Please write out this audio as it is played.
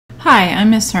Hi, I'm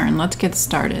Miss Hearn. Let's get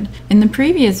started. In the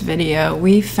previous video,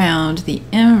 we found the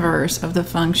inverse of the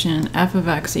function f of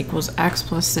x equals x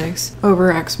plus 6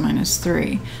 over x minus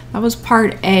 3. That was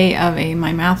part A of a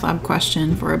MyMathLab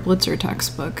question for a Blitzer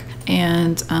textbook.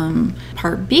 And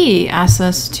part B asks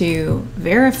us to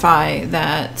verify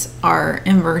that our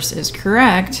inverse is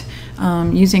correct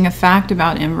using a fact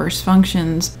about inverse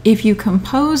functions. If you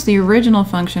compose the original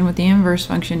function with the inverse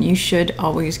function, you should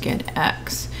always get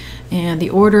x. And the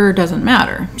order doesn't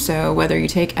matter. So whether you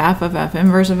take f of f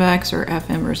inverse of x or f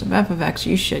inverse of f of x,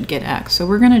 you should get x. So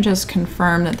we're going to just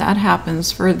confirm that that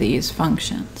happens for these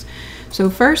functions. So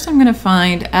first I'm going to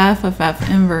find f of f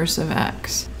inverse of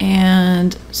x.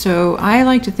 And so I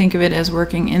like to think of it as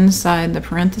working inside the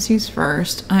parentheses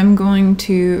first. I'm going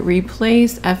to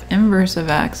replace f inverse of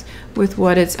x with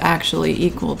what it's actually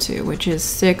equal to, which is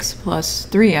 6 plus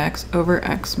 3x over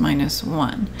x minus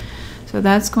 1. So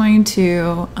that's going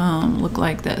to look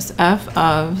like this, f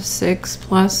of 6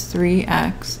 plus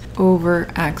 3x over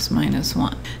x minus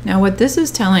 1. Now what this is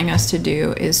telling us to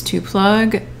do is to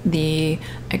plug the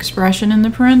expression in the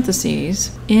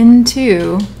parentheses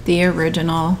into the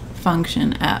original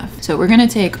function f. So we're going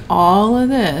to take all of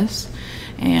this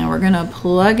and we're going to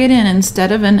plug it in.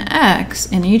 Instead of an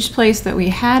x, in each place that we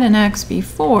had an x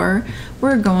before,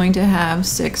 we're going to have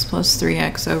 6 plus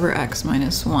 3x over x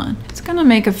minus 1. It's going to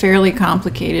make a fairly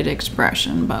complicated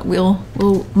expression, but we'll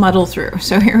muddle through.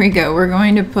 So here we go. We're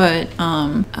going to put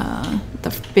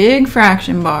the big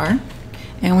fraction bar,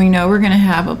 and we know we're going to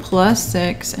have a plus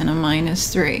 6 and a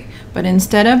minus 3. But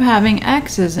instead of having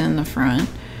x's in the front,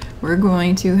 we're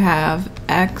going to have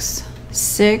x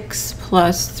 6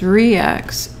 plus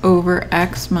 3x over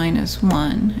x minus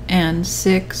 1 and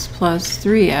 6 plus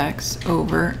 3x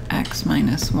over x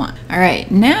minus 1. All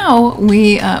right, now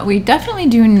we definitely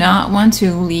do not want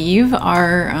to leave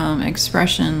our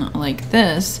expression like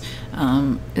this.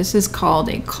 This is called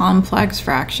a complex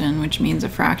fraction, which means a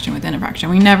fraction within a fraction.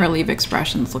 We never leave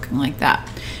expressions looking like that.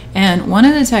 And one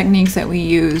of the techniques that we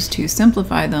use to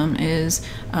simplify them is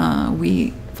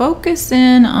we focus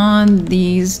in on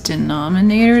these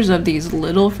denominators of these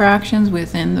little fractions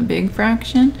within the big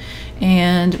fraction,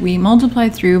 and we multiply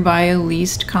through by a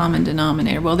least common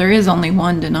denominator. Well, there is only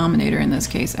one denominator in this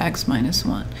case, x minus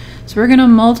 1. So we're going to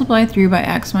multiply through by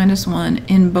x minus 1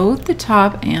 in both the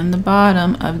top and the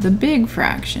bottom of the big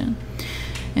fraction.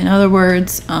 In other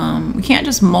words, we can't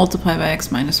just multiply by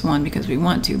x minus 1 because we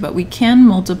want to, but we can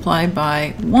multiply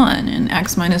by 1, and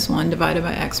x minus 1 divided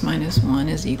by x minus 1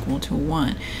 is equal to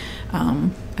 1,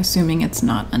 assuming it's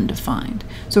not undefined.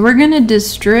 So we're going to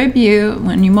distribute,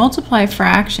 when you multiply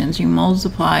fractions, you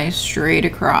multiply straight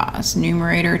across,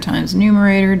 numerator times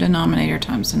numerator, denominator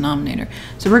times denominator.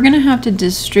 So we're going to have to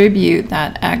distribute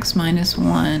that x minus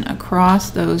 1 across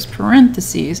those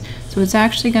parentheses, so it's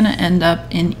actually going to end up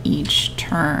in each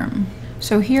term.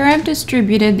 So here I've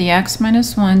distributed the x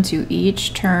minus 1 to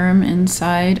each term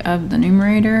inside of the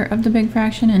numerator of the big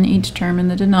fraction and each term in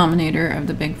the denominator of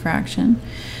the big fraction.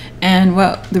 And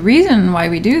well, the reason why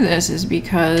we do this is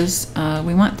because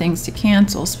we want things to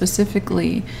cancel,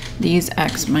 specifically these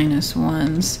x minus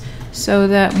 1s, so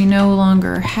that we no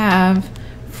longer have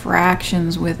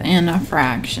fractions within a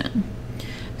fraction.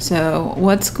 So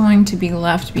what's going to be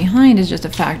left behind is just a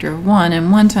factor of 1,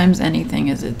 and 1 times anything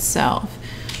is itself.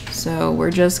 So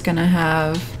we're just going to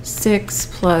have 6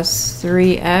 plus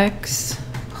 3x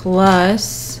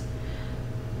plus,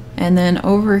 and then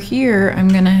over here I'm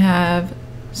going to have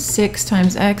 6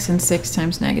 times x and 6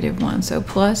 times negative 1. So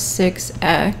plus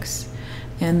 6x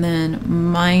and then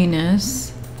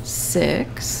minus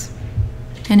 6.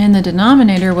 And in the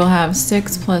denominator we'll have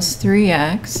 6 plus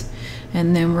 3x,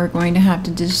 and then we're going to have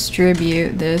to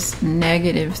distribute this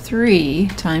negative 3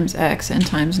 times x and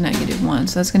times negative 1.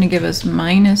 So that's going to give us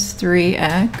minus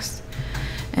 3x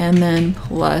and then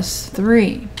plus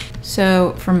 3.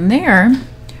 So from there,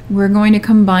 we're going to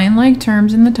combine like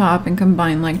terms in the top and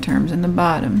combine like terms in the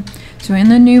bottom. So in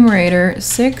the numerator,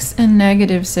 6 and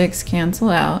negative 6 cancel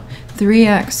out.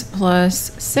 3x plus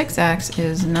 6x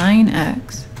is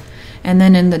 9x. And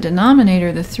then in the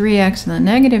denominator, the 3x and the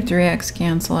negative 3x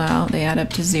cancel out. They add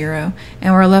up to 0.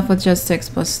 And we're left with just 6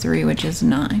 plus 3, which is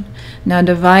 9. Now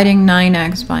dividing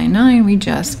 9x by 9, we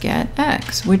just get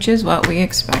x, which is what we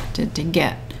expected to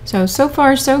get. So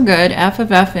far so good. F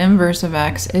of f inverse of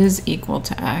x is equal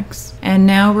to x. And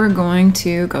now we're going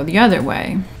to go the other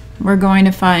way. We're going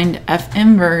to find f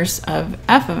inverse of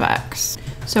f of x.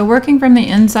 So working from the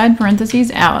inside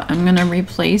parentheses out, I'm going to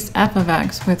replace f of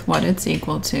x with what it's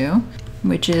equal to,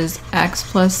 which is x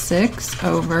plus 6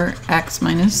 over x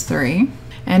minus 3.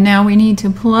 And now we need to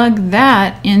plug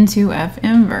that into f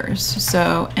inverse.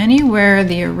 So anywhere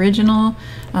the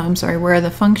where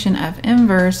the function f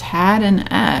inverse had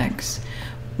an x,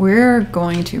 we're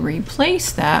going to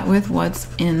replace that with what's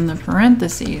in the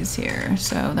parentheses here.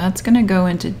 So that's going to go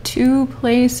into two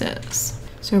places.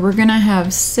 So we're going to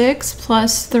have 6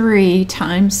 plus 3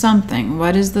 times something.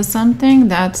 What is the something?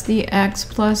 That's the x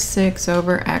plus 6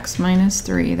 over x minus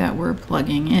 3 that we're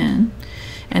plugging in.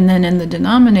 And then in the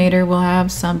denominator, we'll have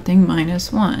something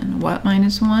minus 1. What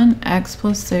minus 1? X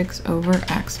plus 6 over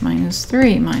x minus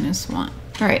 3 minus 1.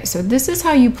 All right, so this is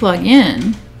how you plug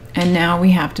in. And now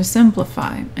we have to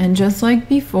simplify. And just like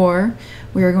before,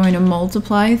 we are going to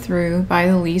multiply through by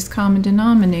the least common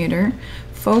denominator,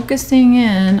 focusing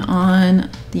in on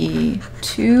the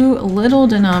two little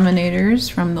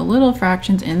denominators from the little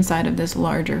fractions inside of this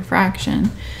larger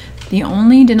fraction. The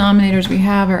only denominators we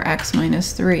have are x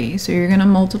minus 3. So you're going to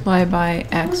multiply by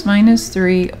x minus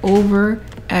 3 over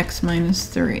x minus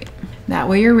 3. That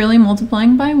way you're really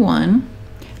multiplying by 1.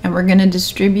 And we're going to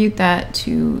distribute that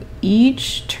to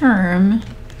each term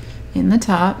in the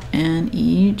top and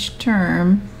each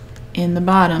term in the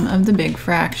bottom of the big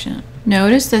fraction.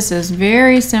 Notice this is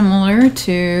very similar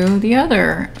to the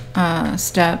other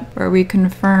step where we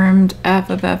confirmed f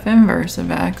of f inverse of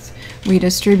x. We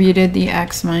distributed the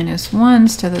x minus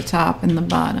 1s to the top and the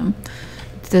bottom.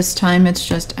 This time it's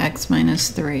just x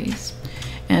minus 3s.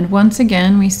 And once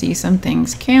again, we see some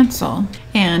things cancel.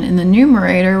 And in the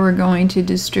numerator, we're going to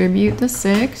distribute the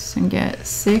 6 and get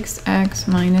 6x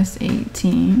minus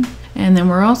 18. And then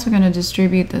we're also going to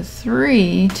distribute the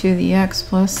 3 to the x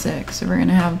plus 6. So we're going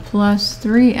to have plus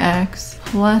 3x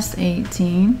plus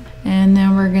 18. And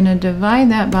then we're going to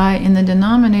divide that by, in the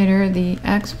denominator, the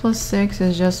x plus 6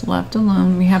 is just left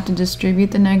alone. We have to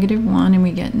distribute the negative 1 and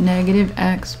we get negative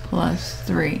x plus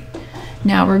 3.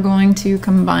 Now we're going to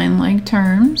combine like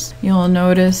terms. You'll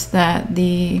notice that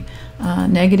the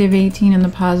negative 18 and the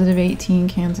positive 18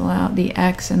 cancel out. The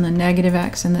x and the negative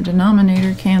x in the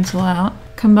denominator cancel out.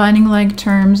 Combining like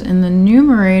terms in the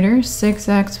numerator,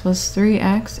 6x plus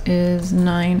 3x is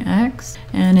 9x.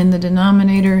 And in the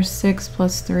denominator, 6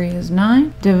 plus 3 is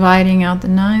 9. Dividing out the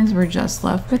 9s, we're just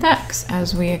left with x,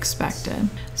 as we expected.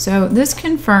 So this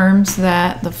confirms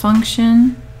that the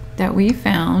function that we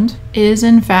found is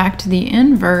in fact the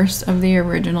inverse of the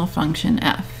original function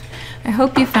f. I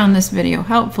hope you found this video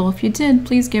helpful. If you did,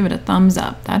 please give it a thumbs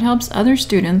up. That helps other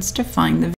students to find the video.